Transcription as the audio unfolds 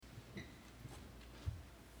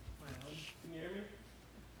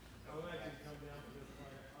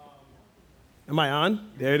Am I on?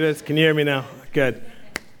 There it is. Can you hear me now? Good.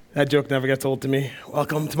 That joke never gets old to me.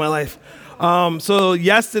 Welcome to my life. So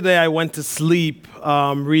yesterday I went to sleep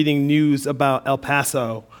reading news about El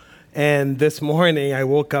Paso. And this morning I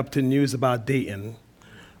woke up to news about Dayton.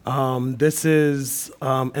 This is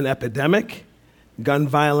an epidemic. Gun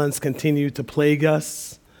violence continues to plague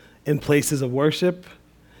us in places of worship,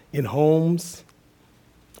 in homes,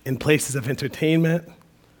 in places of entertainment,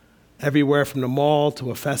 everywhere from the mall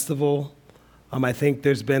to a festival. I think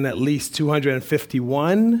there's been at least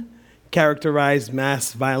 251 characterized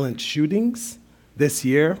mass violent shootings this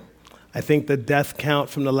year. I think the death count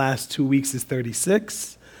from the last 2 weeks is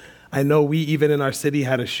 36. I know we, even in our city,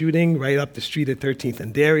 had a shooting right up the street at 13th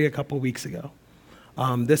and Dairy a couple weeks ago.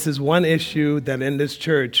 This is one issue that in this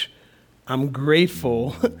church, I'm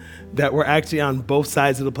grateful that we're actually on both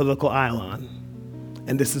sides of the political aisle on.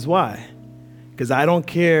 And this is why. Because I don't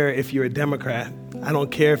care if you're a Democrat. I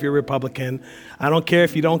don't care if you're a Republican. I don't care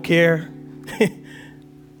if you don't care.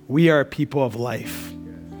 We are people of life.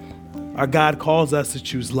 Our God calls us to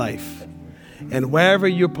choose life. And wherever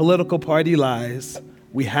your political party lies,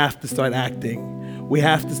 we have to start acting. We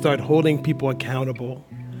have to start holding people accountable.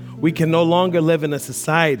 We can no longer live in a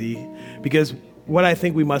society because what I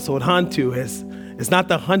think we must hold on to is it's not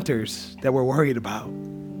the hunters that we're worried about.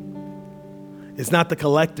 It's not the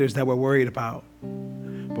collectors that we're worried about.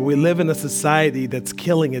 But we live in a society that's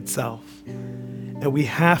killing itself. And we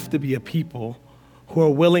have to be a people who are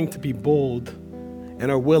willing to be bold and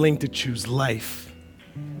are willing to choose life.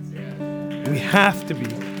 We have to be.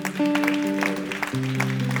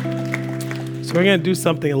 So we're going to do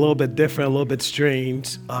something a little bit different, a little bit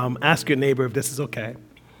strange. Ask your neighbor if this is okay.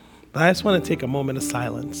 But I just want to take a moment of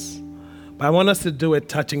silence. But I want us to do it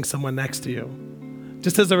touching someone next to you.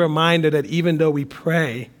 Just as a reminder that even though we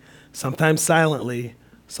pray, sometimes silently,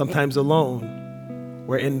 sometimes alone,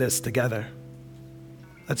 we're in this together.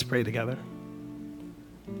 Let's pray together.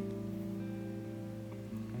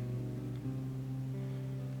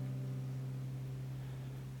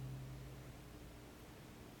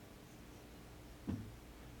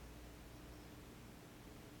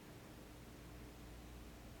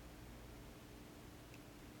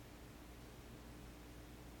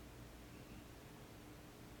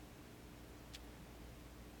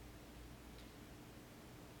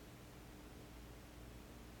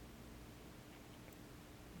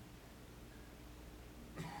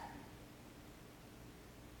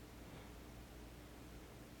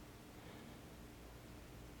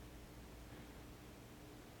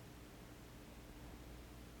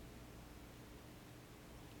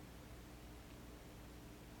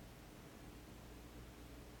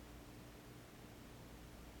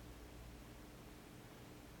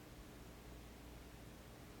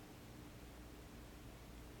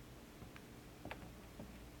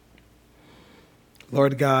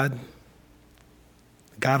 Lord God,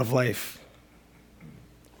 God of life,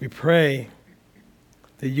 we pray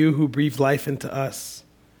that you who breathe life into us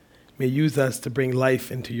may use us to bring life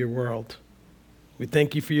into your world. We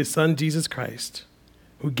thank you for your Son, Jesus Christ,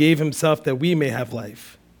 who gave himself that we may have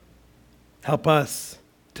life. Help us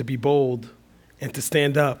to be bold and to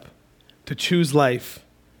stand up, to choose life,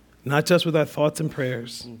 not just with our thoughts and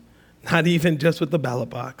prayers, not even just with the ballot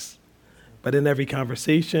box, but in every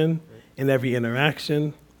conversation, in every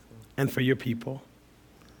interaction, and for your people.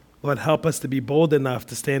 Lord, help us to be bold enough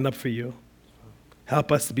to stand up for you.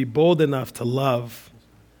 Help us to be bold enough to love.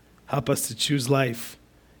 Help us to choose life,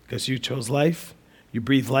 because you chose life. You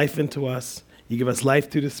breathe life into us. You give us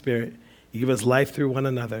life through the Spirit. You give us life through one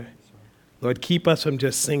another. Lord, keep us from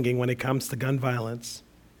just singing when it comes to gun violence.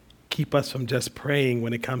 Keep us from just praying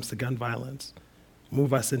when it comes to gun violence.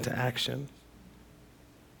 Move us into action.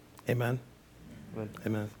 Amen. Amen.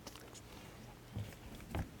 Amen.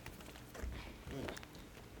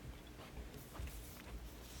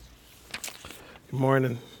 Good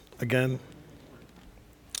morning again.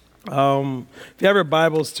 If you have your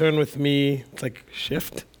Bibles, turn with me, it's like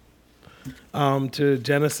shift, to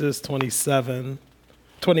Genesis 21.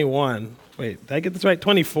 Wait, did I get this right?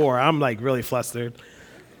 24. I'm like really flustered.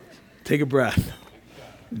 Take a breath.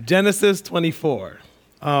 Genesis 24.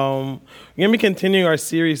 We're going to be continuing our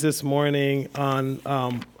series this morning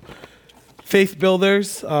on faith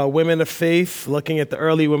builders, women of faith, looking at the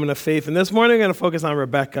early women of faith. And this morning, we're going to focus on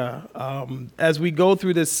Rebecca. As we go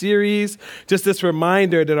through this series, just this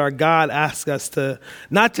reminder that our God asks us to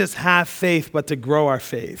not just have faith, but to grow our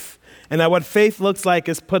faith. And that what faith looks like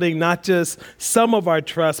is putting not just some of our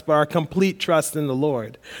trust, but our complete trust in the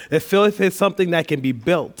Lord. That faith is something that can be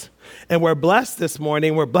built. And we're blessed this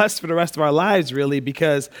morning. We're blessed for the rest of our lives, really,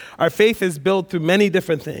 because our faith is built through many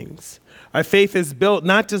different things. Our faith is built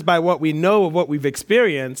not just by what we know of what we've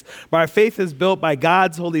experienced, but our faith is built by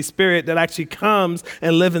God's Holy Spirit that actually comes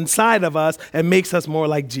and lives inside of us and makes us more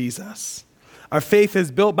like Jesus. Our faith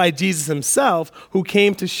is built by Jesus himself, who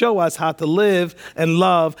came to show us how to live and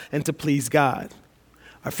love and to please God.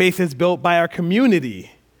 Our faith is built by our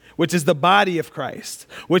community, which is the body of Christ,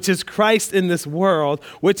 which is Christ in this world,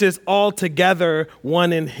 which is all together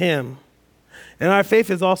one in him. And our faith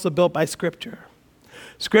is also built by Scripture.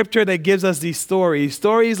 Scripture that gives us these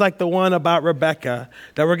stories like the one about Rebecca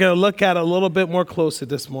that we're going to look at a little bit more closer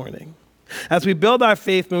this morning. As we build our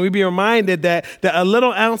faith, may we be reminded that a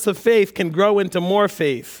little ounce of faith can grow into more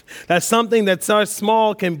faith. That something that starts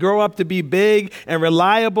small can grow up to be big and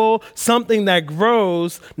reliable. Something that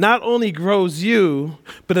grows not only grows you,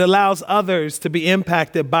 but allows others to be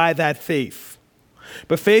impacted by that faith.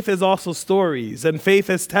 But faith is also stories, and faith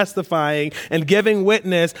is testifying and giving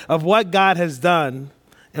witness of what God has done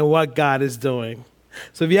and what God is doing.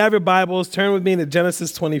 So if you have your Bibles, turn with me to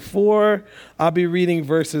Genesis 24. I'll be reading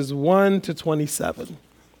verses 1 to 27.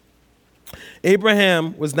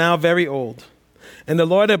 Abraham was now very old, and the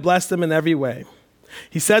Lord had blessed him in every way.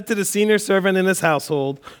 He said to the senior servant in his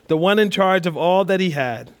household, the one in charge of all that he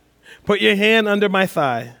had, "Put your hand under my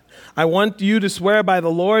thigh. I want you to swear by the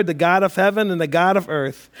Lord, the God of heaven and the God of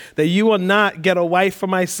earth, that you will not get a wife for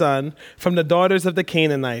my son from the daughters of the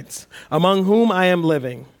Canaanites, among whom I am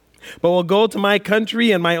living, but will go to my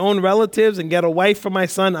country and my own relatives and get a wife for my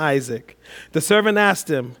son Isaac." The servant asked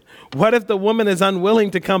him, "What if the woman is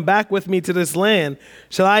unwilling to come back with me to this land?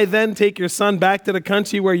 Shall I then take your son back to the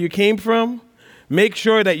country where you came from?" "Make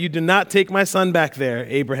sure that you do not take my son back there,"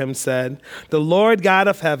 Abraham said. "The Lord God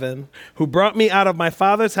of heaven, who brought me out of my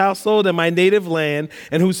father's household and my native land,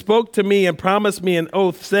 and who spoke to me and promised me an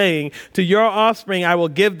oath, saying, 'To your offspring I will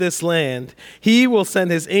give this land,' he will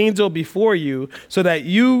send his angel before you so that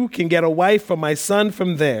you can get a wife for my son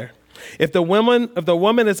from there. If the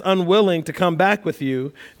woman is unwilling to come back with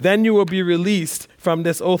you, then you will be released from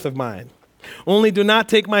this oath of mine. Only do not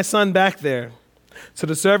take my son back there." So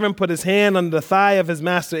the servant put his hand on the thigh of his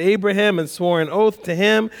master Abraham and swore an oath to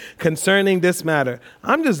him concerning this matter.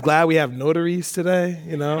 I'm just glad we have notaries today,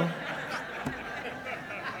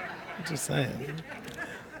 Just saying.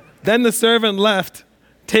 Then the servant left,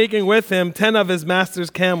 taking with him 10 of his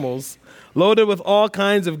master's camels, loaded with all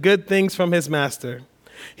kinds of good things from his master.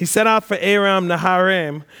 He set out for Aram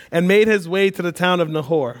Naharaim and made his way to the town of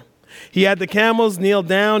Nahor. He had the camels kneel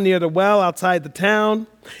down near the well outside the town.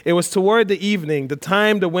 It was toward the evening, the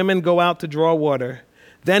time the women go out to draw water.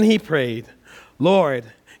 Then he prayed, "Lord,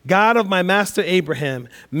 God of my master Abraham,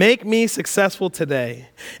 make me successful today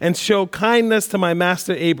and show kindness to my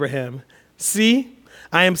master Abraham. See,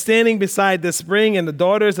 I am standing beside this spring, and the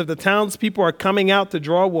daughters of the townspeople are coming out to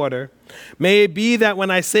draw water. May it be that when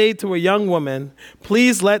I say to a young woman,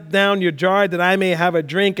 'Please let down your jar that I may have a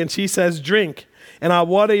drink,' and she says, 'Drink,' and I'll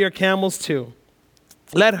water your camels too.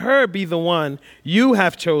 Let her be the one you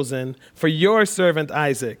have chosen for your servant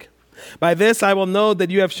Isaac. By this I will know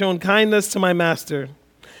that you have shown kindness to my master."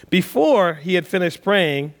 Before he had finished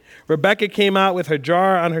praying, Rebekah came out with her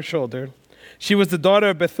jar on her shoulder. She was the daughter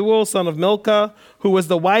of Bethuel, son of Milcah, who was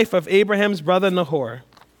the wife of Abraham's brother Nahor.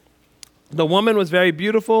 The woman was very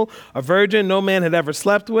beautiful, a virgin no man had ever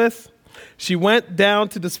slept with. She went down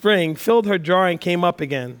to the spring, filled her jar, and came up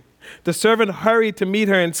again. The servant hurried to meet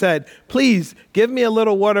her and said, "Please, give me a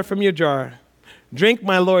little water from your jar." "Drink,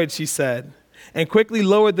 my lord," she said, and quickly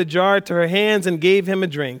lowered the jar to her hands and gave him a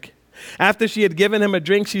drink. After she had given him a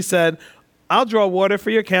drink, she said, "I'll draw water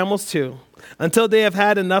for your camels too, until they have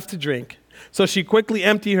had enough to drink." So she quickly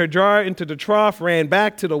emptied her jar into the trough, ran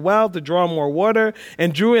back to the well to draw more water,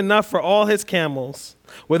 and drew enough for all his camels.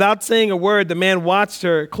 Without saying a word, the man watched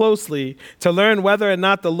her closely to learn whether or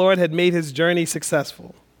not the Lord had made his journey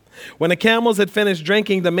successful. When the camels had finished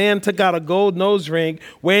drinking, the man took out a gold nose ring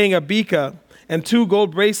weighing a beka and 2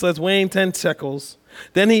 gold bracelets weighing 10 shekels.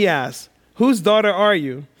 Then he asked, "Whose daughter are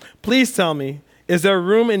you? Please tell me, is there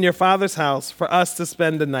room in your father's house for us to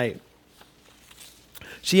spend the night?"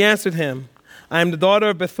 She answered him, "I am the daughter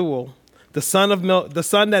of Bethuel, the son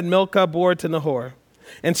that Milcah bore to Nahor."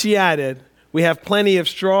 And she added, "We have plenty of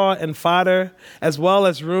straw and fodder, as well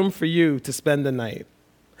as room for you to spend the night."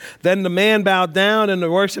 Then the man bowed down and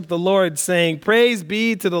worshiped the Lord, saying, "Praise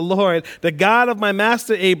be to the Lord, the God of my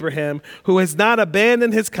master Abraham, who has not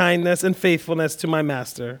abandoned his kindness and faithfulness to my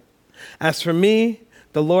master. As for me,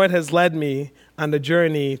 the Lord has led me on the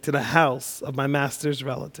journey to the house of my master's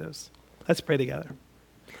relatives." Let's pray together.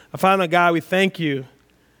 Our Father God, we thank you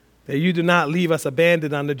that you do not leave us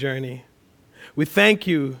abandoned on the journey. We thank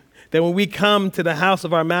you that when we come to the house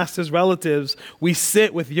of our master's relatives, we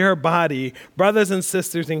sit with your body, brothers and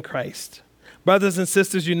sisters in Christ, brothers and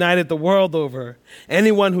sisters united the world over,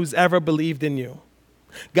 anyone who's ever believed in you.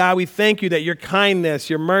 God, we thank you that your kindness,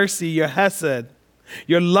 your mercy, your hesed,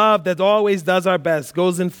 your love that always does our best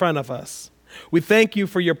goes in front of us. We thank you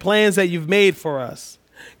for your plans that you've made for us.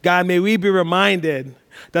 God, may we be reminded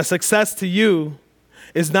that success to you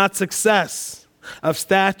is not success of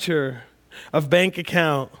stature, of bank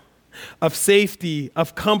account, of safety,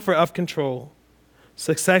 of comfort, of control.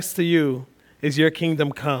 Success to you is your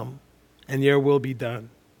kingdom come and your will be done.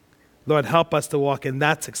 Lord, help us to walk in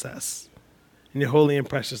that success. In your holy and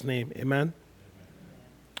precious name, amen.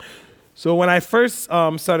 So when I first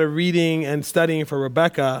started reading and studying for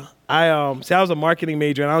Rebecca, I was a marketing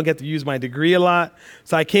major and I don't get to use my degree a lot.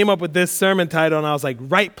 So I came up with this sermon title and I was like,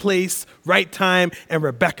 right place, right time, and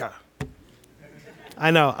Rebecca.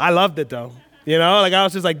 I know, I loved it though. I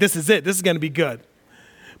was just like, this is it. This is going to be good.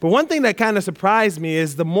 But one thing that kind of surprised me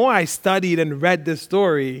is the more I studied and read this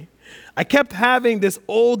story, I kept having this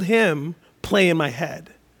old hymn play in my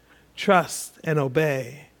head. Trust and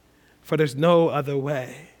obey, for there's no other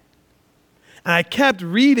way. And I kept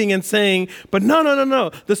reading and saying, but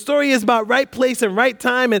no. The story is about right place and right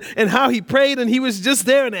time and how he prayed and he was just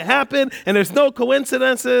there and it happened and there's no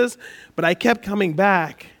coincidences. But I kept coming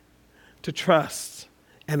back to trust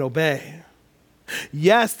and obey.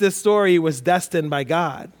 Yes, this story was destined by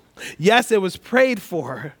God. Yes, it was prayed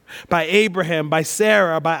for by Abraham, by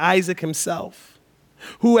Sarah, by Isaac himself,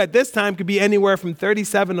 who at this time could be anywhere from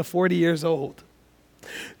 37 to 40 years old.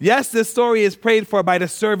 Yes, this story is prayed for by the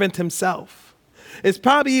servant himself. It's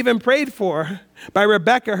probably even prayed for by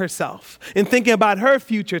Rebecca herself in thinking about her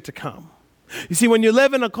future to come. You see, when you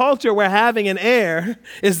live in a culture where having an heir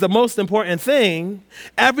is the most important thing,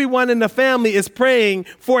 everyone in the family is praying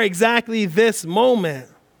for exactly this moment.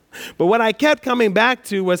 But what I kept coming back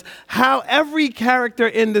to was how every character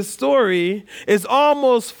in the story is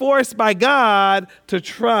almost forced by God to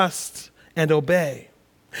trust and obey.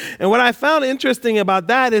 And what I found interesting about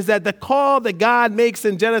that is that the call that God makes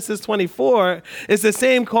in Genesis 24 is the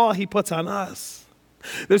same call he puts on us.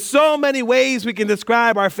 There's so many ways we can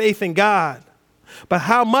describe our faith in God, but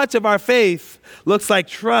how much of our faith looks like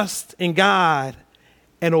trust in God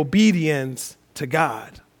and obedience to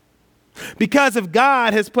God? Because if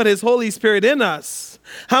God has put his Holy Spirit in us,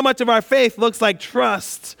 how much of our faith looks like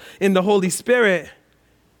trust in the Holy Spirit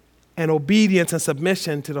and obedience and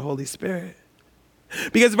submission to the Holy Spirit?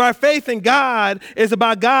 Because if our faith in God is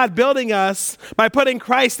about God building us by putting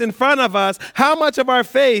Christ in front of us, how much of our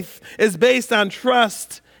faith is based on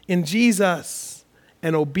trust in Jesus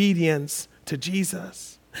and obedience to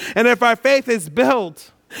Jesus? And if our faith is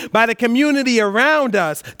built by the community around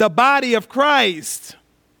us, the body of Christ,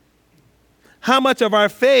 how much of our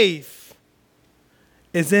faith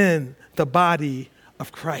is in the body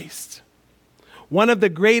of Christ? One of the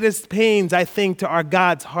greatest pains, I think, to our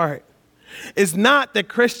God's heart is not that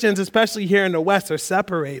Christians, especially here in the West, are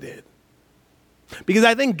separated. Because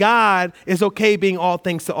I think God is okay being all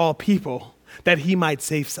things to all people, that he might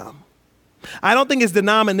save some. I don't think it's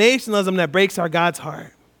denominationalism that breaks our God's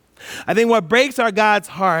heart. I think what breaks our God's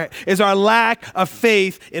heart is our lack of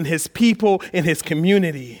faith in his people, in his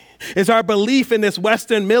community. It's our belief in this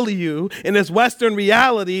Western milieu, in this Western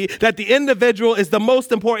reality, that the individual is the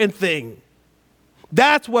most important thing.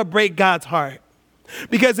 That's what breaks God's heart.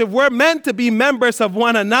 Because if we're meant to be members of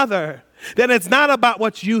one another, then it's not about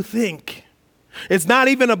what you think. It's not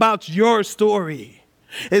even about your story.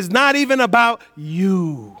 It's not even about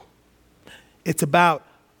you. It's about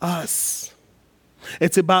us.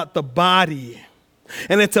 It's about the body.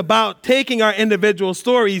 And it's about taking our individual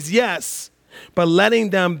stories, yes, but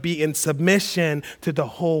letting them be in submission to the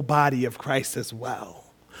whole body of Christ as well.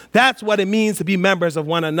 That's what it means to be members of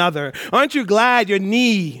one another. Aren't you glad your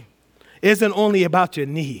knee isn't only about your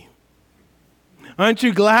knee? Aren't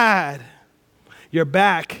you glad your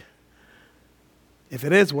back, if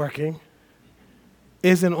it is working,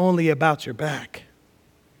 isn't only about your back?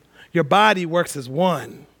 Your body works as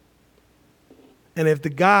one. And if the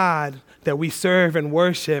God that we serve and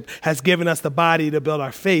worship has given us the body to build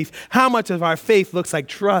our faith, how much of our faith looks like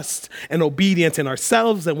trust and obedience in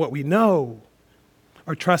ourselves and what we know,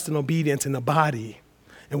 or trust and obedience in the body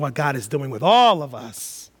and what God is doing with all of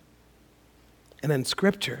us? And then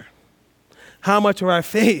Scripture, how much of our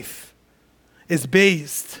faith is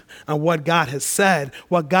based on what God has said,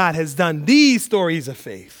 what God has done, these stories of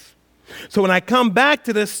faith. So when I come back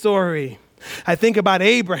to this story, I think about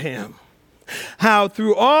Abraham, how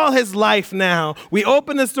through all his life now, we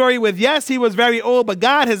open the story with, yes, he was very old, but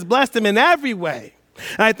God has blessed him in every way.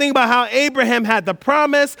 And I think about how Abraham had the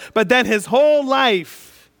promise, but then his whole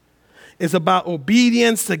life is about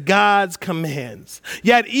obedience to God's commands.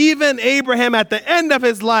 Yet even Abraham, at the end of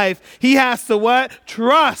his life, he has to what?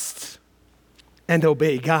 Trust and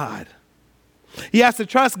obey God. He has to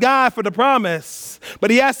trust God for the promise, but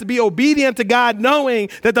he has to be obedient to God, knowing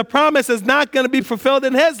that the promise is not going to be fulfilled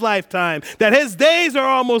in his lifetime, that his days are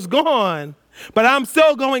almost gone. But I'm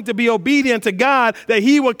still going to be obedient to God, that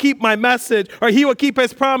he will keep my message, or he will keep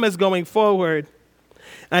his promise going forward.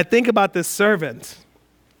 And I think about this servant.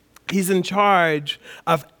 He's in charge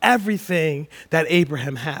of everything that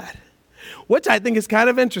Abraham had, which I think is kind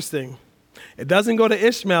of interesting. It doesn't go to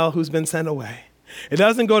Ishmael, who's been sent away. It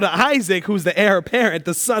doesn't go to Isaac, who's the heir apparent,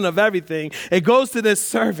 the son of everything. It goes to this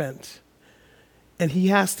servant. And he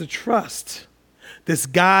has to trust. This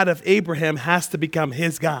God of Abraham has to become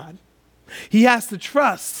his God. He has to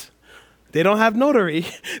trust. They don't have notary,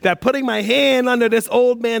 that putting my hand under this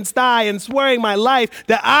old man's thigh and swearing my life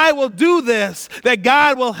that I will do this, that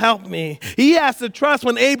God will help me. He has to trust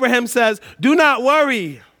when Abraham says, do not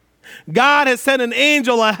worry. God has sent an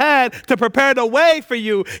angel ahead to prepare the way for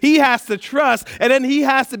you. He has to trust, and then he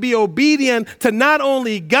has to be obedient to not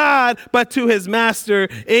only God, but to his master,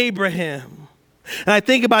 Abraham. And I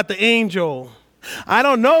think about the angel. I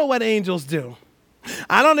don't know what angels do.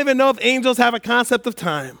 I don't even know if angels have a concept of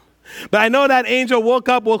time. But I know that angel woke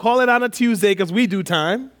up, we'll call it on a Tuesday because we do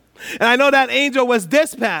time. And I know that angel was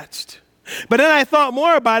dispatched. But then I thought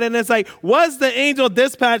more about it, and it's like, was the angel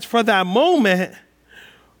dispatched for that moment?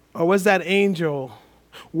 Or was that angel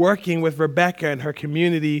working with Rebecca and her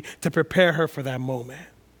community to prepare her for that moment?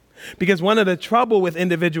 Because one of the trouble with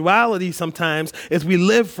individuality sometimes is we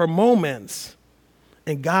live for moments,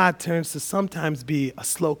 and God turns to sometimes be a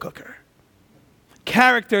slow cooker.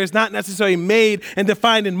 Character is not necessarily made and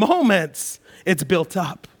defined in moments. It's built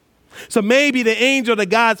up. So maybe the angel that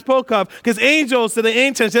God spoke of, because angels to the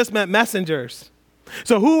ancients just meant messengers.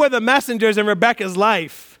 So who were the messengers in Rebecca's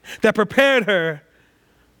life that prepared her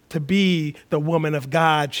to be the woman of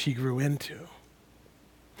God she grew into?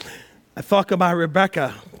 I thought about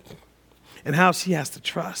Rebecca and how she has to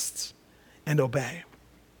trust and obey.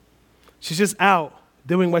 She's just out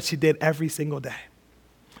doing what she did every single day.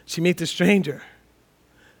 She meets a stranger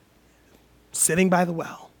sitting by the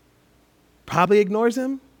well. Probably ignores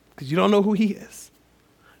him because you don't know who he is.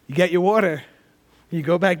 You get your water, you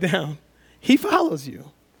go back down. He follows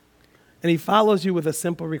you, and he follows you with a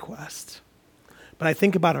simple request. But I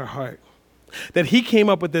think about her heart, that he came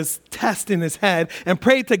up with this test in his head and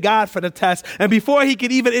prayed to God for the test. And before he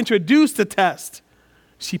could even introduce the test,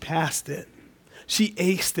 she passed it. She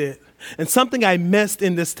aced it. And something I missed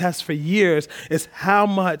in this test for years is how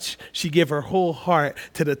much she gave her whole heart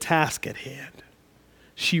to the task at hand.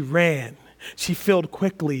 She ran. She filled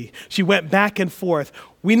quickly. She went back and forth.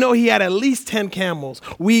 We know he had at least 10 camels.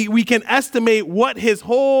 We can estimate what his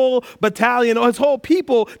whole battalion or his whole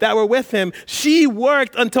people that were with him. She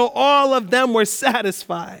worked until all of them were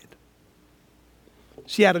satisfied.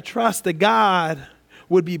 She had a trust that God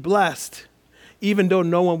would be blessed, even though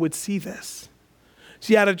no one would see this.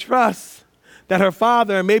 She had a trust that her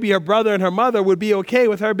father and maybe her brother and her mother would be okay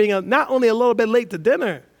with her being not only a little bit late to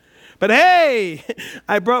dinner, but hey,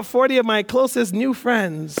 I brought 40 of my closest new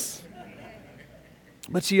friends.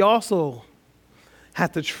 But she also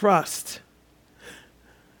had to trust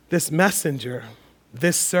this messenger,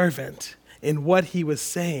 this servant, in what he was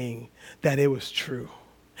saying, that it was true.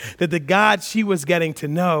 That the God she was getting to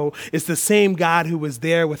know is the same God who was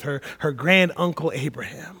there with her grand uncle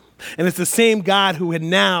Abraham. And it's the same God who had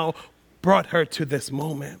now brought her to this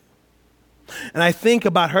moment. And I think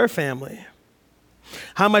about her family,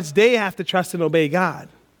 how much they have to trust and obey God.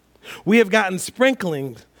 We have gotten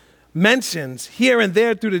sprinklings, mentions here and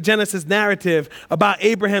there through the Genesis narrative about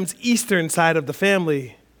Abraham's eastern side of the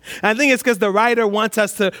family. And I think it's because the writer wants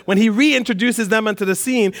us to, when he reintroduces them into the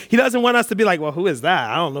scene, he doesn't want us to be like, well, who is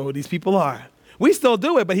that? I don't know who these people are. We still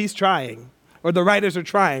do it, but he's trying, or the writers are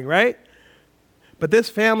trying, right? But this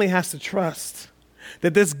family has to trust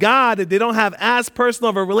that this God that they don't have as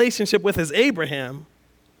personal of a relationship with as Abraham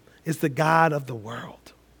is the God of the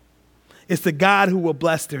world. It's the God who will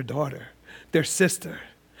bless their daughter, their sister.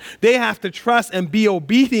 They have to trust and be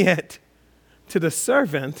obedient to the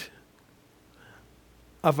servant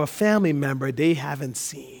of a family member they haven't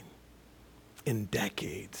seen in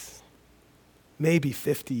decades, maybe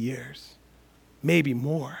 50 years, maybe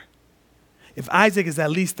more. If Isaac is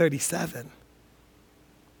at least 37,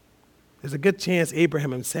 there's a good chance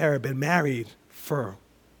Abraham and Sarah have been married for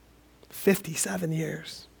 57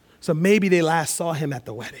 years. So maybe they last saw him at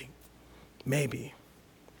the wedding. Maybe.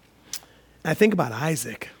 And I think about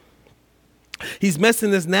Isaac. He's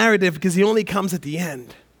missing this narrative because he only comes at the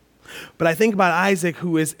end. But I think about Isaac,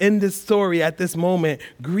 who is in this story at this moment,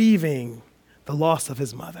 grieving the loss of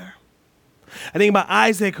his mother. I think about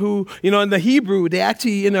Isaac, who, in the Hebrew, they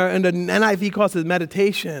actually, in the NIV calls it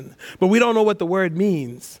meditation, but we don't know what the word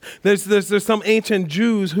means. There's some ancient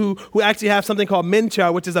Jews who actually have something called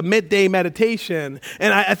mincha, which is a midday meditation.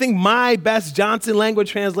 And I think my best Johnson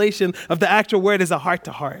language translation of the actual word is a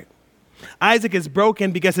heart-to-heart. Isaac is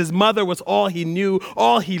broken because his mother was all he knew,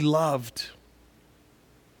 all he loved.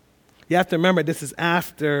 You have to remember, this is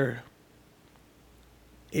after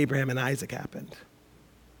Abraham and Isaac happened.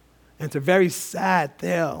 And it's a very sad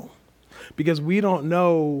tale because we don't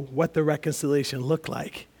know what the reconciliation looked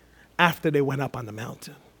like after they went up on the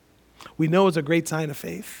mountain. We know it's a great sign of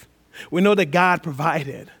faith. We know that God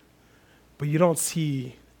provided, but you don't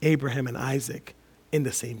see Abraham and Isaac in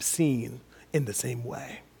the same scene, in the same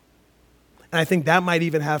way. And I think that might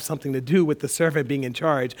even have something to do with the servant being in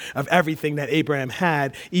charge of everything that Abraham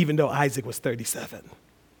had, even though Isaac was 37.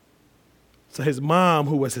 So his mom,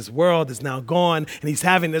 who was his world, is now gone, and he's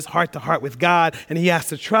having this heart-to-heart with God, and he has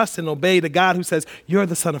to trust and obey the God who says, you're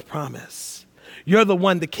the son of promise. You're the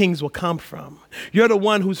one the kings will come from. You're the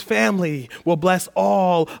one whose family will bless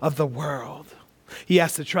all of the world. He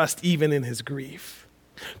has to trust even in his grief.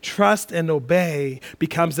 Trust and obey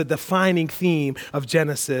becomes the defining theme of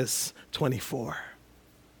Genesis 24.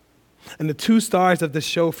 And the two stars of this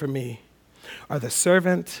show for me are the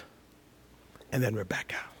servant and then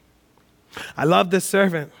Rebekah. I love this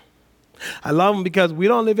servant. I love him because we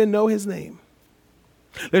don't even know his name.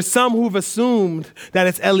 There's some who've assumed that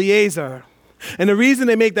it's Eliezer. And the reason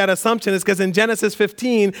they make that assumption is because in Genesis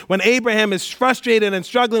 15, when Abraham is frustrated and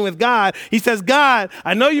struggling with God, he says, God,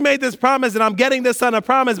 I know you made this promise and I'm getting this son of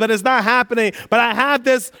promise, but it's not happening. But I have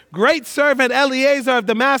this great servant, Eliezer of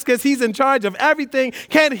Damascus. He's in charge of everything.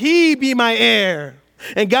 Can he be my heir?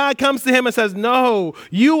 And God comes to him and says, no,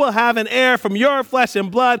 you will have an heir from your flesh and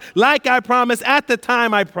blood like I promised at the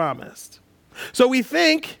time I promised. So we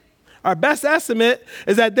think our best estimate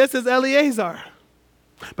is that this is Eliezer,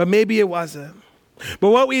 but maybe it wasn't. But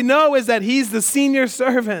what we know is that he's the senior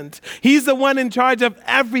servant. He's the one in charge of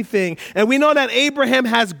everything. And we know that Abraham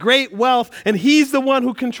has great wealth and he's the one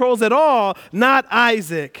who controls it all, not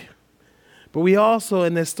Isaac. But we also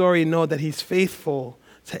in this story know that he's faithful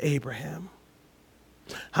to Abraham.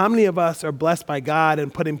 How many of us are blessed by God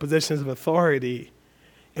and put in positions of authority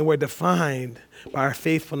and we're defined by our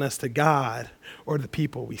faithfulness to God or the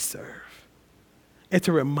people we serve? It's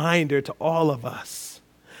a reminder to all of us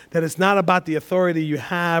that it's not about the authority you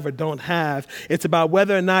have or don't have. It's about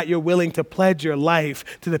whether or not you're willing to pledge your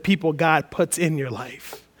life to the people God puts in your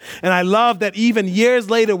life. And I love that even years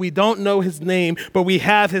later, we don't know his name, but we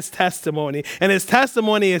have his testimony. And his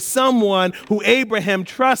testimony is someone who Abraham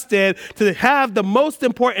trusted to have the most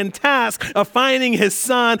important task of finding his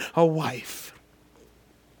son a wife.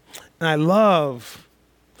 And I love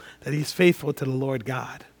that he's faithful to the Lord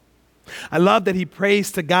God. I love that he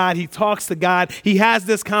prays to God. He talks to God. He has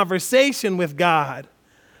this conversation with God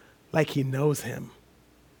like he knows him,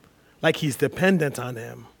 like he's dependent on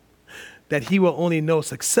him, that he will only know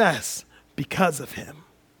success because of him.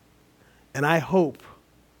 And I hope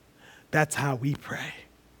that's how we pray.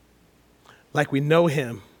 Like we know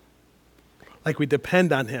him, like we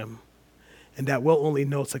depend on him, and that we'll only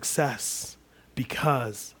know success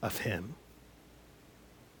because of him.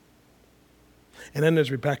 And then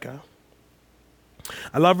there's Rebekah.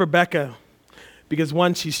 I love Rebekah because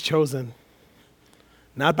one, she's chosen.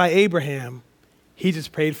 Not by Abraham. He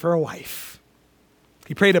just prayed for a wife.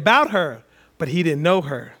 He prayed about her, but he didn't know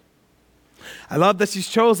her. I love that she's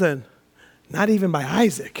chosen, not even by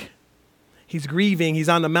Isaac. He's grieving. He's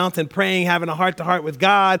on the mountain praying, having a heart-to-heart with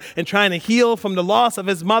God and trying to heal from the loss of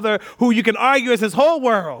his mother, who you can argue is his whole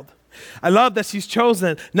world. I love that she's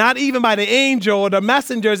chosen, not even by the angel or the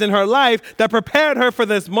messengers in her life that prepared her for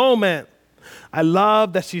this moment. I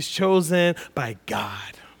love that she's chosen by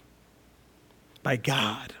God. By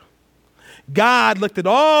God. God looked at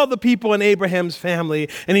all the people in Abraham's family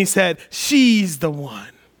and he said, she's the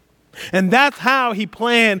one. And that's how he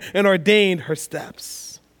planned and ordained her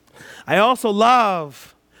steps. I also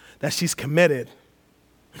love that she's committed.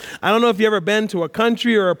 I don't know if you've ever been to a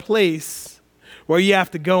country or a place where you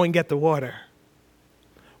have to go and get the water.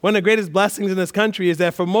 One of the greatest blessings in this country is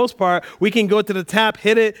that for most part, we can go to the tap,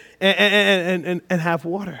 hit it, and have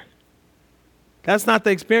water. That's not the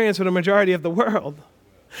experience for the majority of the world.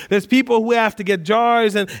 There's people who have to get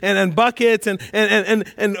jars and buckets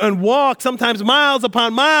and walk sometimes miles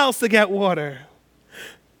upon miles to get water.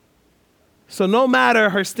 So no matter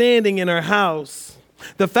her standing in her house,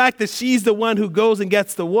 The fact that she's the one who goes and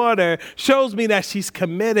gets the water shows me that she's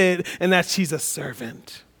committed and that she's a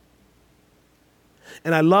servant.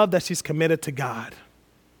 And I love that she's committed to God.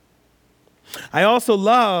 I also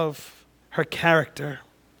love her character.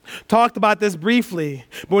 Talked about this briefly,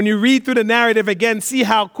 but when you read through the narrative again, see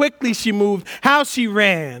how quickly she moved, how she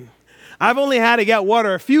ran. I've only had to get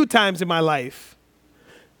water a few times in my life.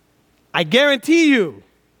 I guarantee you,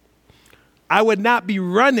 I would not be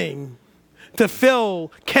running to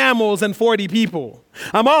fill camels and 40 people.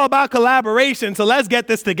 I'm all about collaboration, so let's get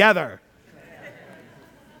this together.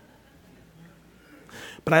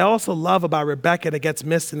 But I also love about Rebecca that gets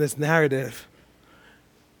missed in this narrative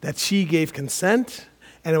that she gave consent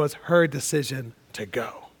and it was her decision to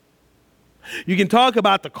go. You can talk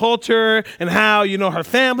about the culture and how, her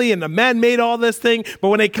family and the men made all this thing, but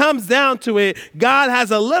when it comes down to it, God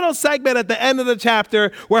has a little segment at the end of the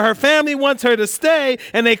chapter where her family wants her to stay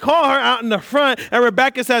and they call her out in the front and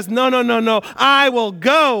Rebecca says, no, I will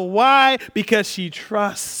go. Why? Because she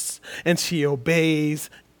trusts and she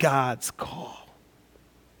obeys God's call.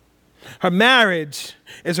 Her marriage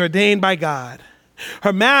is ordained by God.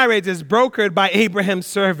 Her marriage is brokered by Abraham's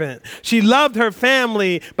servant. She loved her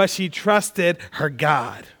family, but she trusted her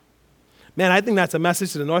God. Man, I think that's a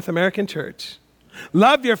message to the North American church.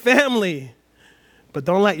 Love your family, but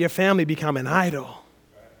don't let your family become an idol.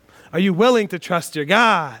 Are you willing to trust your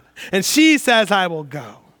God? And she says, I will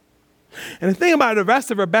go. And the thing about the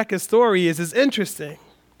rest of Rebecca's story is it's interesting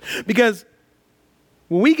because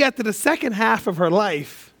when we get to the second half of her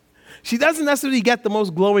life, she doesn't necessarily get the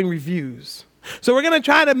most glowing reviews. So we're going to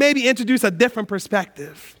try to maybe introduce a different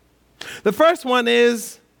perspective. The first one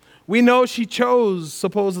is we know she chose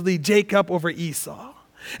supposedly Jacob over Esau.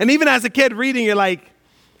 And even as a kid reading, you're like,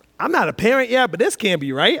 I'm not a parent yet, but this can't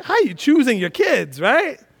be right. How are you choosing your kids,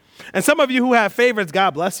 right? And some of you who have favorites,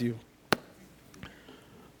 God bless you.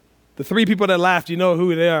 The three people that laughed, you know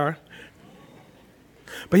who they are.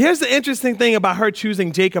 But here's the interesting thing about her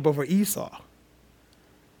choosing Jacob over Esau.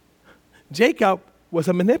 Jacob was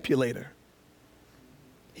a manipulator.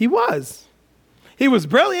 He was. He was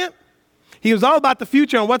brilliant. He was all about the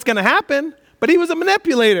future and what's going to happen, but he was a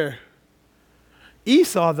manipulator.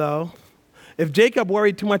 Esau, though, if Jacob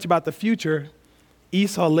worried too much about the future,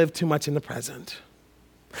 Esau lived too much in the present.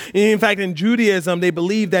 In fact, in Judaism, they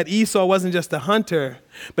believed that Esau wasn't just a hunter,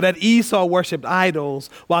 but that Esau worshiped idols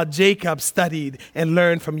while Jacob studied and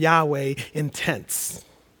learned from Yahweh in tents.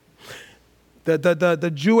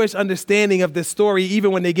 The Jewish understanding of this story,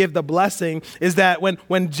 even when they give the blessing, is that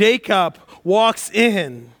when Jacob walks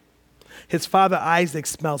in, his father Isaac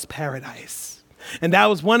smells paradise. And that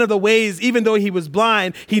was one of the ways, even though he was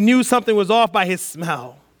blind, he knew something was off by his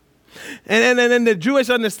smell. And then the Jewish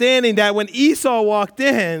understanding that when Esau walked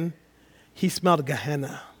in, he smelled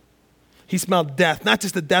Gehenna. He smelled death, not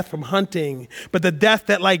just the death from hunting, but the death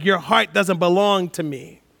that like your heart doesn't belong to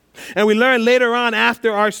me. And we learn later on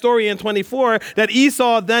after our story in 24 that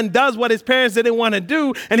Esau then does what his parents didn't want to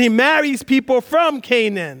do, and he marries people from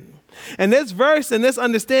Canaan. And this verse and this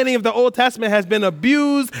understanding of the Old Testament has been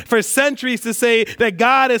abused for centuries to say that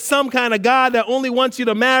God is some kind of God that only wants you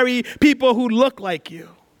to marry people who look like you.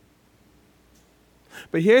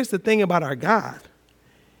 But here's the thing about our God.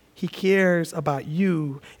 He cares about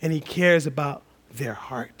you, and he cares about their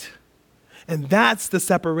heart. And that's the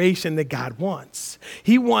separation that God wants.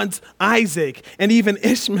 He wants Isaac and even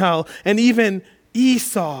Ishmael and even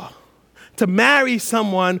Esau to marry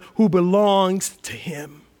someone who belongs to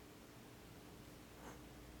him.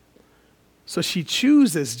 So she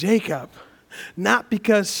chooses Jacob, not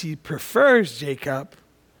because she prefers Jacob,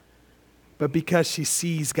 but because she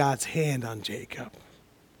sees God's hand on Jacob.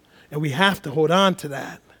 And we have to hold on to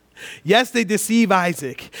that. Yes, they deceive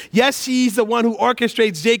Isaac. Yes, she's the one who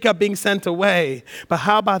orchestrates Jacob being sent away. But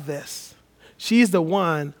how about this? She's the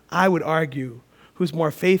one, I would argue, who's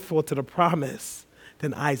more faithful to the promise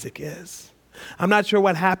than Isaac is. I'm not sure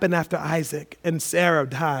what happened after Isaac and Sarah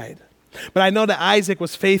died. But I know that Isaac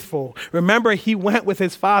was faithful. Remember, he went with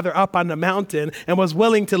his father up on the mountain and was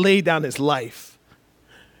willing to lay down his life.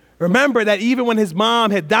 Remember that even when his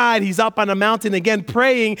mom had died, he's up on a mountain again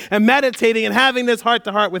praying and meditating and having this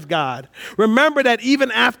heart-to-heart with God. Remember that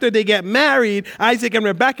even after they get married, Isaac and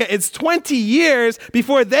Rebekah, it's 20 years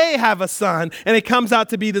before they have a son, and it comes out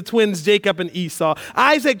to be the twins Jacob and Esau.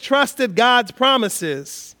 Isaac trusted God's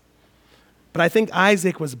promises. But I think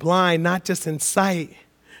Isaac was blind, not just in sight,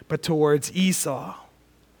 but towards Esau.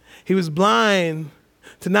 He was blind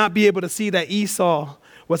to not be able to see that Esau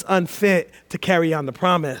was unfit to carry on the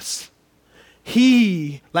promise.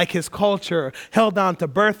 He, like his culture, held on to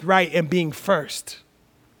birthright and being first,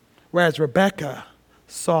 whereas Rebekah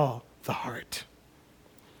saw the heart.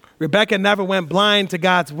 Rebekah never went blind to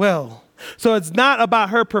God's will. So it's not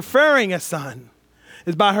about her preferring a son.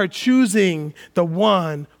 It's about her choosing the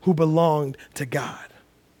one who belonged to God.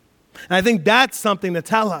 And I think that's something to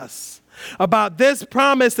tell us about this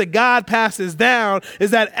promise that God passes down,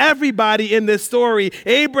 is that everybody in this story,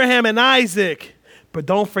 Abraham and Isaac, but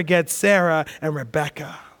don't forget Sarah and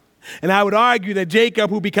Rebekah. And I would argue that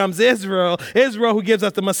Jacob, who becomes Israel, Israel who gives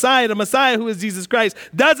us the Messiah who is Jesus Christ,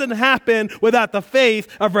 doesn't happen without the faith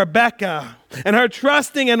of Rebekah and her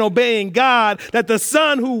trusting and obeying God, that the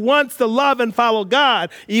son who wants to love and follow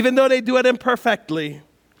God, even though they do it imperfectly,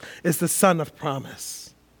 is the son of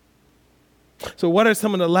promise. So what are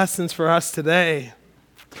some of the lessons for us today?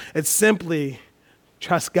 It's simply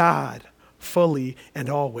trust God fully and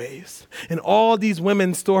always. In all these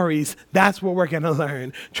women's stories, that's what we're going to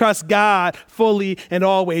learn. Trust God fully and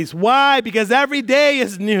always. Why? Because every day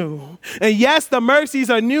is new. And yes, the mercies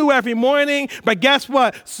are new every morning, but guess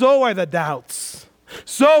what? So are the doubts.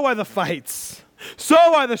 So are the fights.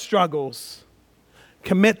 So are the struggles.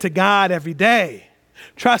 Commit to God every day.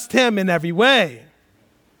 Trust Him in every way.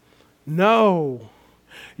 Know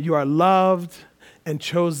you are loved and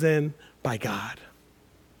chosen by God.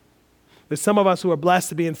 There's some of us who are blessed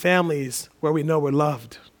to be in families where we know we're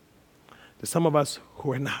loved. There's some of us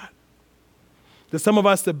who are not. There's some of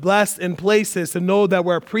us that are blessed in places to know that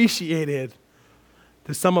we're appreciated.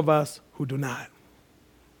 There's some of us who do not.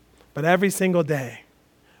 But every single day,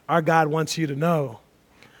 our God wants you to know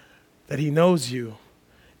that He knows you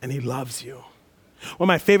and He loves you. One of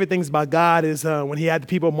my favorite things about God is when He had the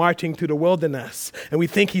people marching through the wilderness, and we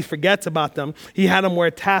think He forgets about them. He had them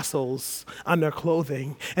wear tassels on their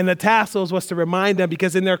clothing. And the tassels was to remind them,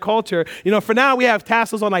 because in their culture, for now we have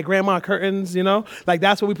tassels on like grandma curtains, like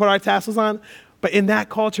that's what we put our tassels on. But in that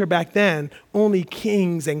culture back then, only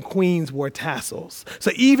kings and queens wore tassels.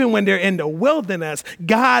 So even when they're in the wilderness,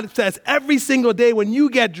 God says every single day when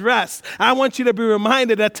you get dressed, I want you to be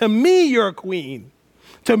reminded that to me you're a queen.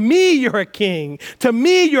 To me, you're a king. To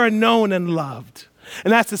me, you're known and loved.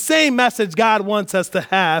 And that's the same message God wants us to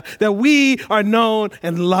have, that we are known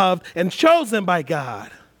and loved and chosen by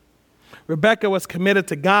God. Rebekah was committed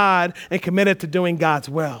to God and committed to doing God's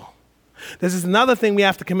will. This is another thing we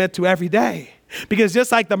have to commit to every day. Because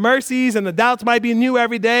just like the mercies and the doubts might be new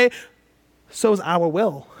every day, so is our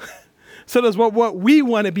will. So does what we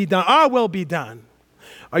want to be done. Our will be done.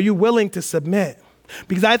 Are you willing to submit?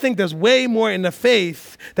 Because I think there's way more in the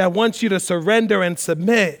faith that wants you to surrender and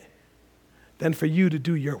submit than for you to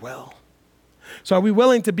do your will. So are we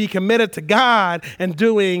willing to be committed to God and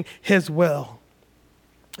doing His will?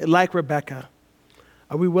 Like Rebekah,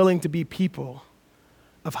 are we willing to be people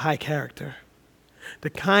of high character? The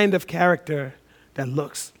kind of character that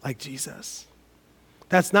looks like Jesus.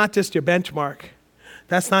 That's not just your benchmark.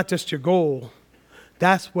 That's not just your goal.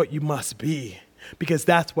 That's what you must be. Because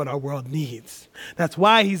that's what our world needs. That's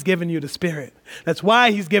why He's given you the Spirit. That's why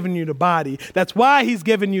He's given you the body. That's why He's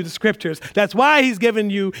given you the scriptures. That's why He's given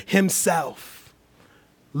you Himself.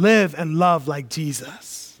 Live and love like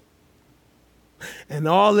Jesus. And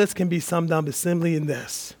all this can be summed up simply in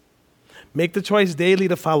this. Make the choice daily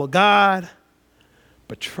to follow God,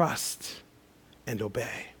 but trust and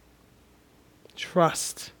obey.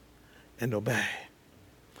 Trust and obey.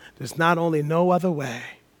 There's not only no other way,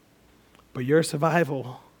 but your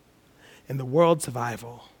survival and the world's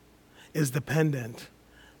survival is dependent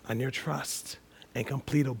on your trust and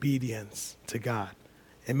complete obedience to God.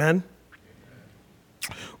 Amen?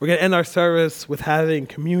 We're going to end our service with having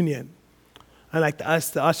communion. I'd like to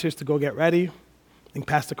ask the ushers to go get ready. I think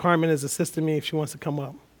Pastor Carmen is assisting me if she wants to come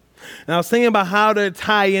up. And I was thinking about how to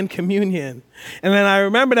tie in communion. And then I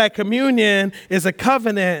remember that communion is a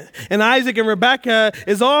covenant. And Isaac and Rebekah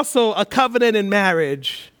is also a covenant in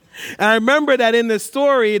marriage. And I remember that in this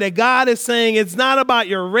story that God is saying it's not about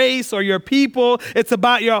your race or your people. It's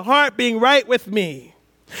about your heart being right with me.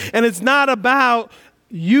 And it's not about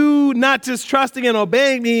you not just trusting and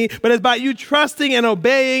obeying me, but it's about you trusting and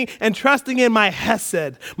obeying and trusting in my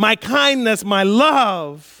hesed, my kindness, my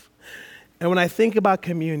love. And when I think about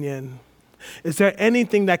communion, is there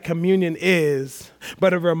anything that communion is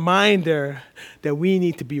but a reminder that we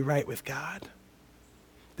need to be right with God?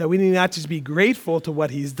 That we need not just be grateful to what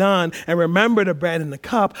He's done and remember the bread and the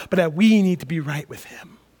cup, but that we need to be right with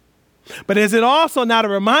Him. But is it also not a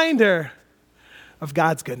reminder of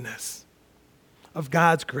God's goodness, of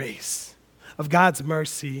God's grace, of God's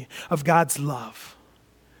mercy, of God's love?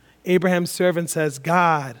 Abraham's servant says,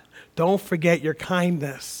 God, don't forget your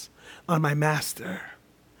kindness on my master.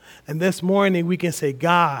 And this morning we can say,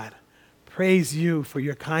 God, praise you for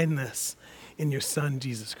your kindness in your Son,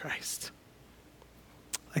 Jesus Christ.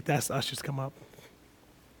 Like that, ushers come up.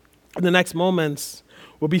 In the next moments,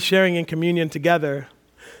 we'll be sharing in communion together,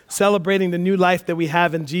 celebrating the new life that we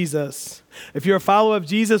have in Jesus. If you're a follower of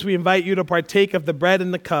Jesus, we invite you to partake of the bread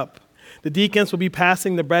and the cup. The deacons will be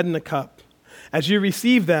passing the bread and the cup. As you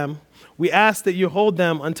receive them, we ask that you hold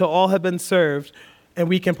them until all have been served and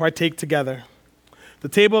we can partake together. The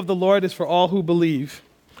table of the Lord is for all who believe,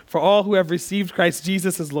 for all who have received Christ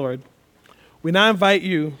Jesus as Lord. We now invite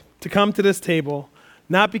you to come to this table,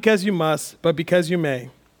 not because you must, but because you may.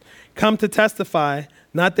 Come to testify,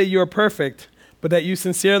 not that you are perfect, but that you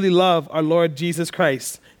sincerely love our Lord Jesus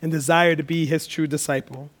Christ and desire to be his true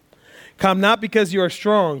disciple. Come not because you are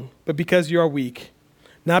strong, but because you are weak.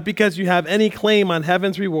 Not because you have any claim on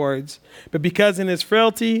heaven's rewards, but because in his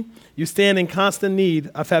frailty you stand in constant need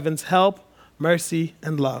of heaven's help, mercy,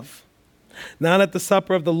 and love. Now that the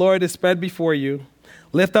supper of the Lord is spread before you,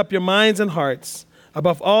 lift up your minds and hearts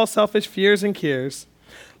above all selfish fears and cares.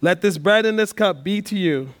 Let this bread and this cup be to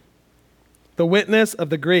you the witness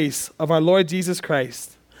of the grace of our Lord Jesus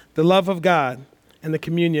Christ, the love of God, and the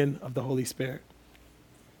communion of the Holy Spirit.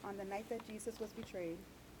 On the night that Jesus was betrayed,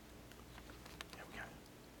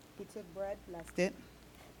 he took bread, blessed it.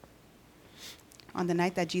 On the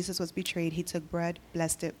night that Jesus was betrayed, he took bread,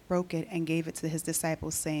 blessed it, broke it, and gave it to his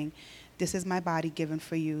disciples, saying, "This is my body given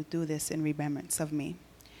for you. Do this in remembrance of me."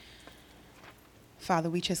 Father,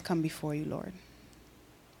 we just come before you, Lord,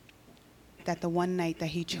 that the one night that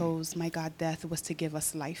he chose, my God, death was to give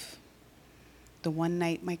us life. The one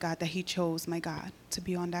night, my God, that he chose, my God, to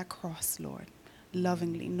be on that cross, Lord,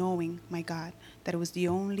 lovingly, knowing, my God, that it was the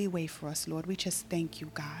only way for us, Lord. We just thank you,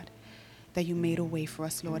 God, that you made a way for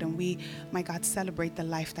us, Lord. And we, my God, celebrate the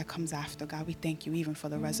life that comes after, God. We thank you even for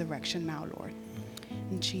the resurrection now, Lord.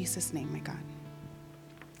 In Jesus' name, my God.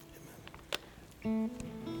 Amen.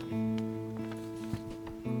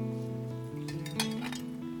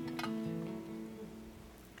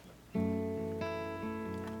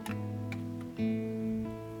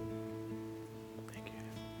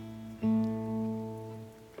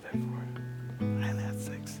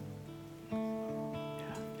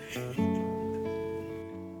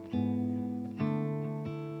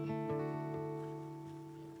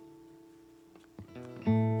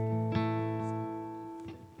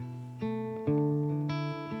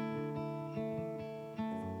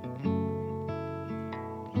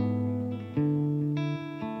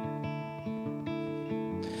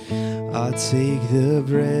 I take the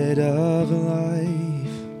bread of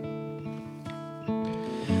life,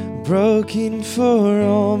 broken for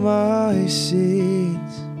all my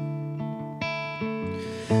sins,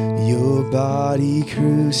 your body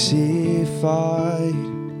crucified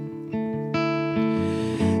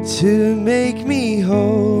to make me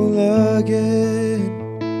whole again.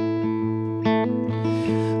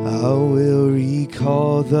 I will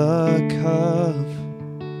recall the cup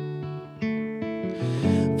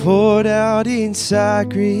poured out in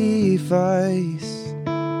sacrifice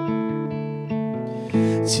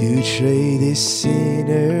to trade this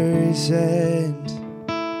sinner's end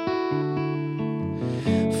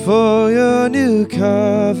for your new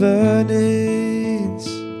covenants.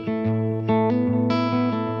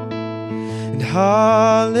 And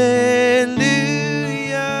hallelujah,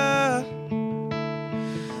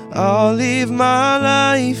 I'll live my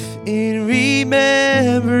life in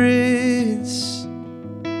remembrance.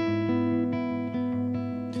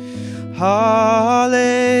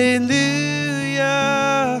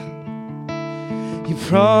 Hallelujah, you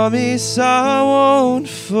promise I won't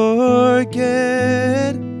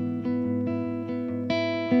forget.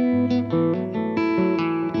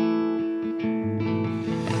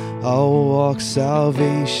 I'll walk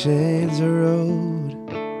salvation's road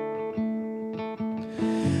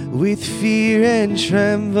with fear and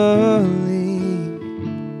trembling.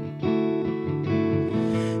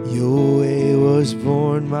 Your way was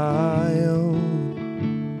born my own,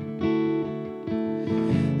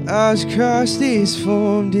 as Christ is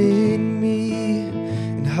formed in me.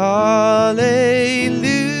 And hallelujah,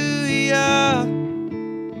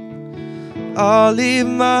 I'll live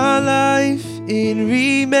my life in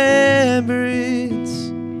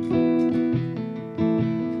remembrance.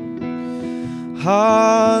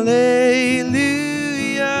 Hallelujah,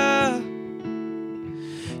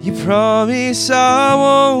 you promise I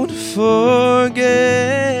won't forget.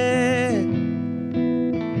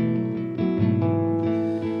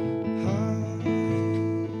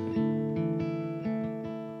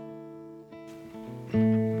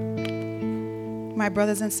 My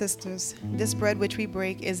brothers and sisters, this bread which we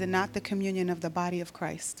break, is it not the communion of the body of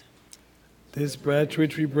Christ? This bread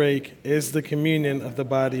which we break is the communion of the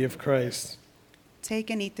body of Christ.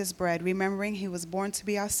 Take and eat this bread, remembering he was born to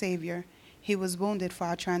be our Savior. He was wounded for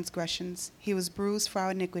our transgressions. He was bruised for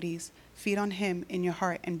our iniquities. Feed on him in your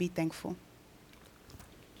heart and be thankful.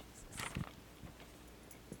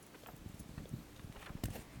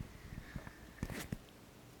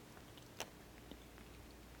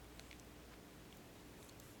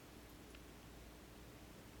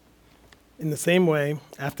 In the same way,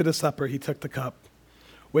 after the supper, he took the cup,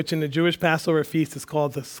 which in the Jewish Passover feast is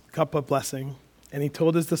called the cup of blessing, and he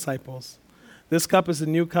told his disciples, "This cup is the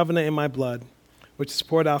new covenant in my blood, which is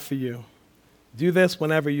poured out for you. Do this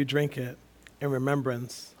whenever you drink it in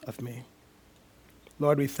remembrance of me."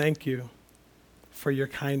 Lord, we thank you for your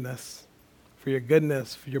kindness, for your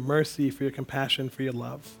goodness, for your mercy, for your compassion, for your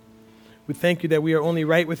love. We thank you that we are only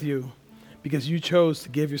right with you because you chose to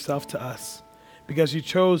give yourself to us, because you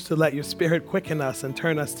chose to let your Spirit quicken us and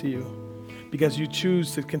turn us to you, because you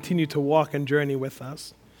choose to continue to walk and journey with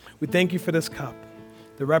us. We thank you for this cup,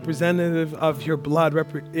 the representative of your blood.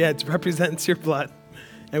 It represents your blood.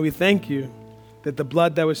 And we thank you that the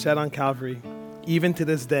blood that was shed on Calvary, even to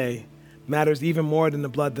this day, matters even more than the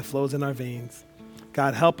blood that flows in our veins.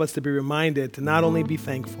 God, help us to be reminded to not only be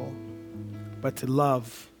thankful, but to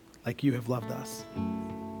love like you have loved us.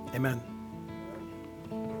 Amen.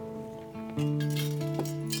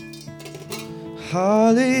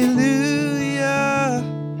 Hallelujah.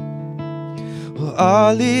 Well,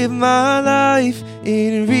 I'll live my life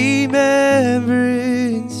in remembrance.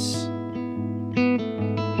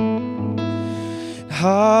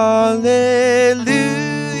 Hallelujah.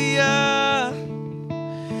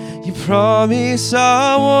 You promise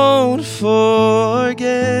I won't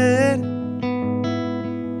forget.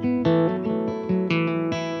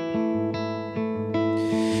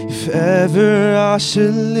 If ever I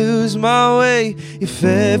should lose my way, if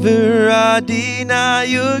ever I deny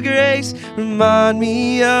your grace, remind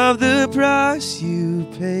me of the price you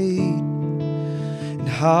paid. And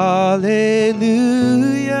hallelujah,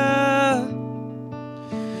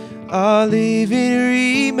 I'll live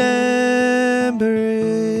in remembrance.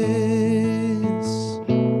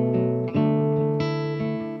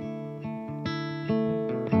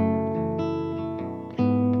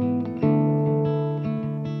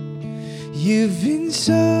 You've been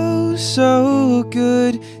so, so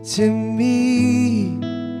good to me.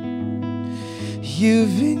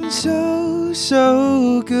 You've been so,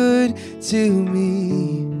 so good to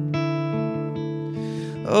me.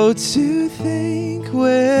 Oh, to think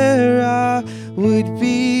where I would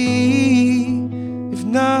be if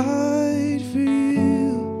not for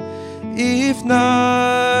you, if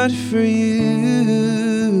not for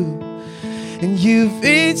you. And you've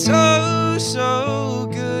been so, so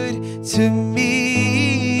good to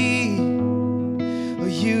me. Oh,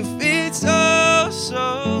 you've been so,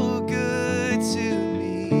 so good to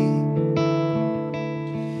me.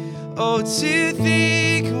 Oh, to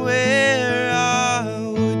think where I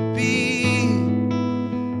would be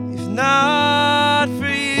if not for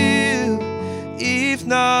you, if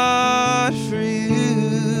not for you.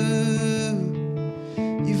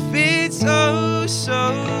 You've been so,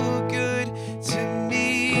 so good to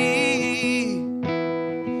me.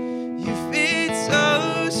 You've been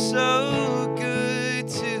so, so good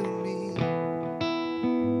to me.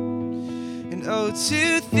 And oh,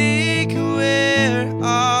 to think where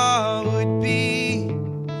I would be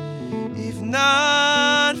if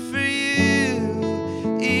not for you,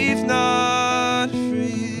 if not for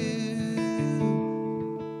you.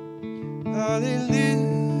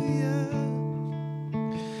 Hallelujah.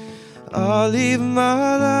 I'll live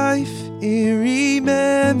my life in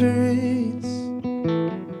remembrance.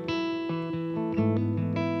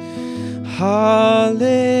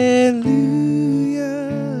 Hallelujah.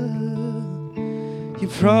 You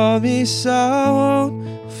promise I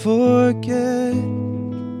won't forget.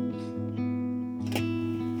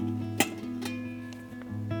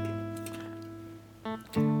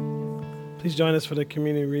 Please join us for the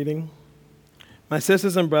communion reading. My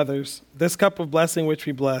sisters and brothers, this cup of blessing which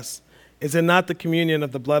we bless, is it not the communion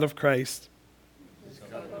of the blood of Christ?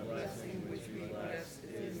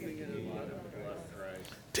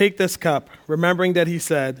 Take this cup, remembering that he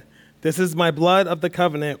said, "This is my blood of the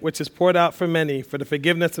covenant, which is poured out for many for the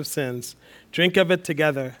forgiveness of sins. Drink of it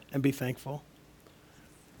together and be thankful."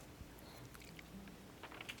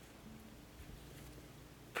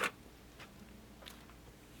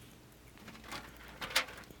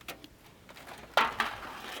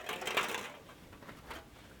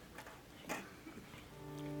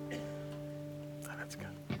 That's good.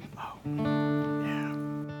 Oh, yeah.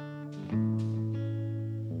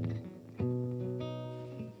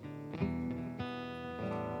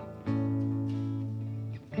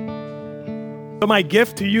 So my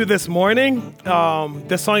gift to you this morning,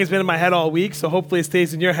 this song has been in my head all week, so hopefully it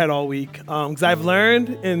stays in your head all week. Because I've learned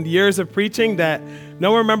in years of preaching that no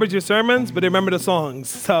one remembers your sermons, but they remember the songs.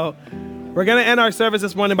 So we're going to end our service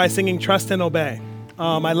this morning by singing Trust and Obey.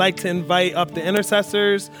 I'd like to invite up the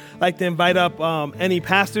intercessors, like to invite up any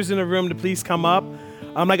pastors in the room to please come up.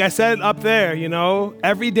 Like I said up there,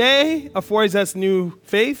 every day affords us new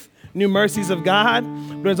faith, new mercies of God,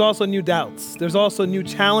 but there's also new doubts. There's also new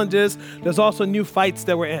challenges. There's also new fights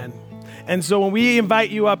that we're in. And so when we invite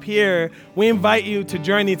you up here, we invite you to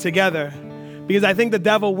journey together, because I think the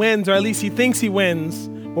devil wins, or at least he thinks he wins,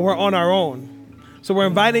 but we're on our own. So we're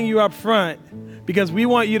inviting you up front because we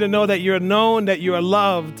want you to know that you're known, that you are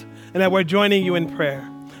loved, and that we're joining you in prayer.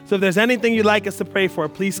 So if there's anything you'd like us to pray for,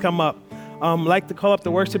 please come up. I'd like to call up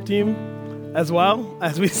the worship team as well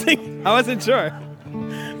as we sing. I wasn't sure.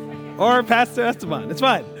 Or Pastor Esteban. It's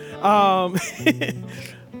fine.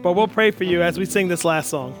 But we'll pray for you as we sing this last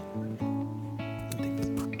song.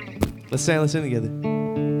 Let's sing together.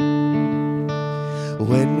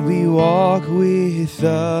 When we walk with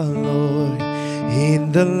the Lord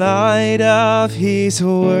in the light of His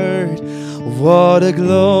word, what a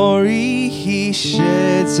glory He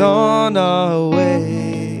sheds on our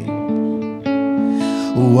way.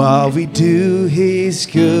 While we do His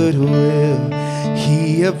good will,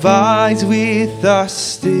 He abides with us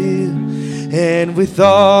still, and with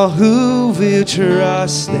all who will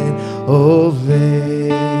trust and obey.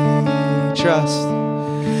 Trust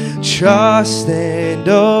and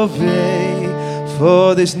obey,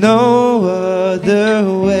 for there's no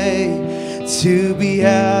other way to be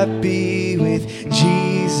happy with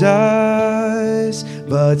Jesus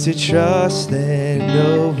but to trust and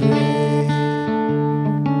obey.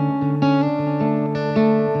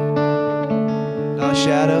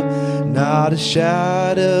 Not a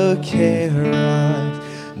shadow can rise,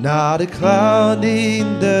 not a cloud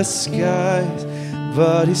in the skies,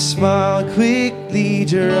 but His smile quickly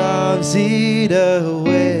drives it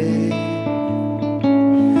away.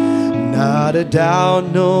 Not a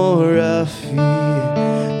doubt nor a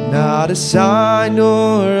fear, not a sign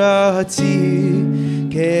nor a tear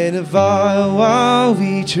can avoid while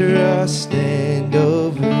we trust and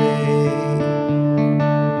obey.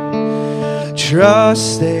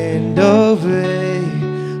 Trust and obey,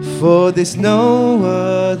 for there's no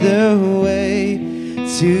other way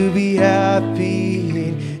to be happy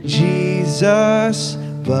in Jesus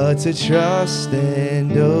but to trust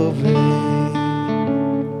and obey.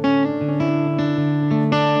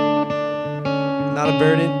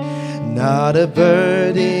 Not a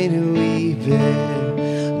burden we bear,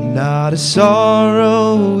 not a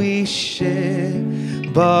sorrow we share,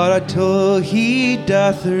 but our toil He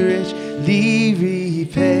doth richly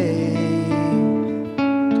repay.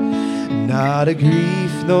 Not a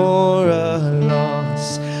grief nor a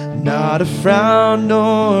loss, not a frown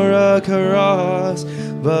nor a cross,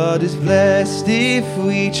 but is blessed if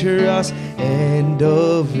we trust and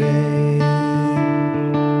obey.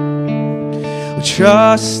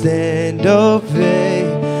 Trust and obey,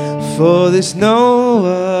 for there's no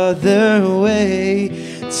other way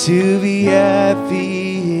to be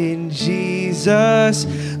happy in Jesus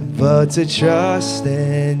but to trust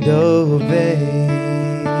and obey.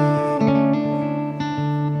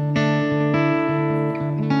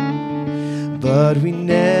 But we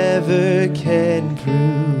never can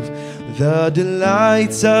prove the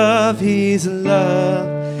delights of His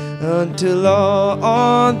love until all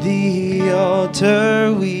on the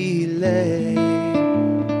altar we lay.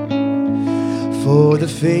 For the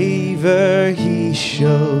favor He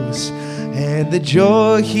shows and the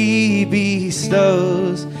joy He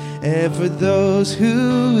bestows, and for those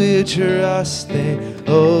who will trust and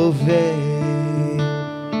obey.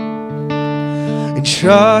 And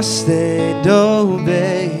trust and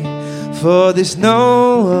obey, for there's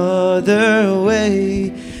no other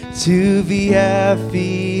way to be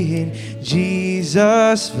happy in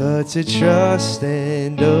Jesus but to trust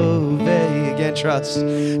and obey. Again, trust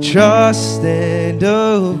and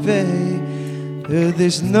obey.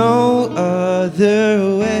 There's no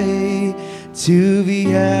other way to be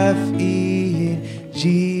happy in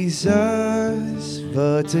Jesus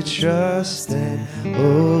but to trust and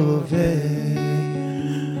obey.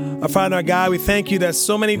 Our Father, our God, we thank you that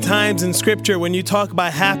so many times in Scripture when you talk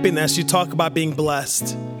about happiness, you talk about being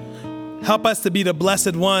blessed. Help us to be the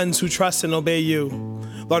blessed ones who trust and obey you.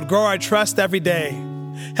 Lord, grow our trust every day.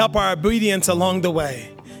 Help our obedience along the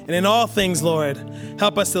way. And in all things, Lord,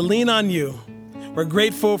 help us to lean on you. We're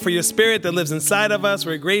grateful for your Spirit that lives inside of us.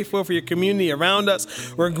 We're grateful for your community around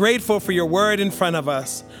us. We're grateful for your word in front of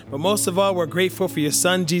us. But most of all, we're grateful for your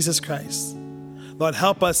Son, Jesus Christ. Lord,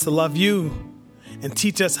 help us to love you and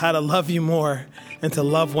teach us how to love you more and to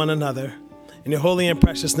love one another. In your holy and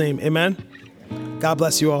precious name, amen. God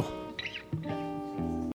bless you all.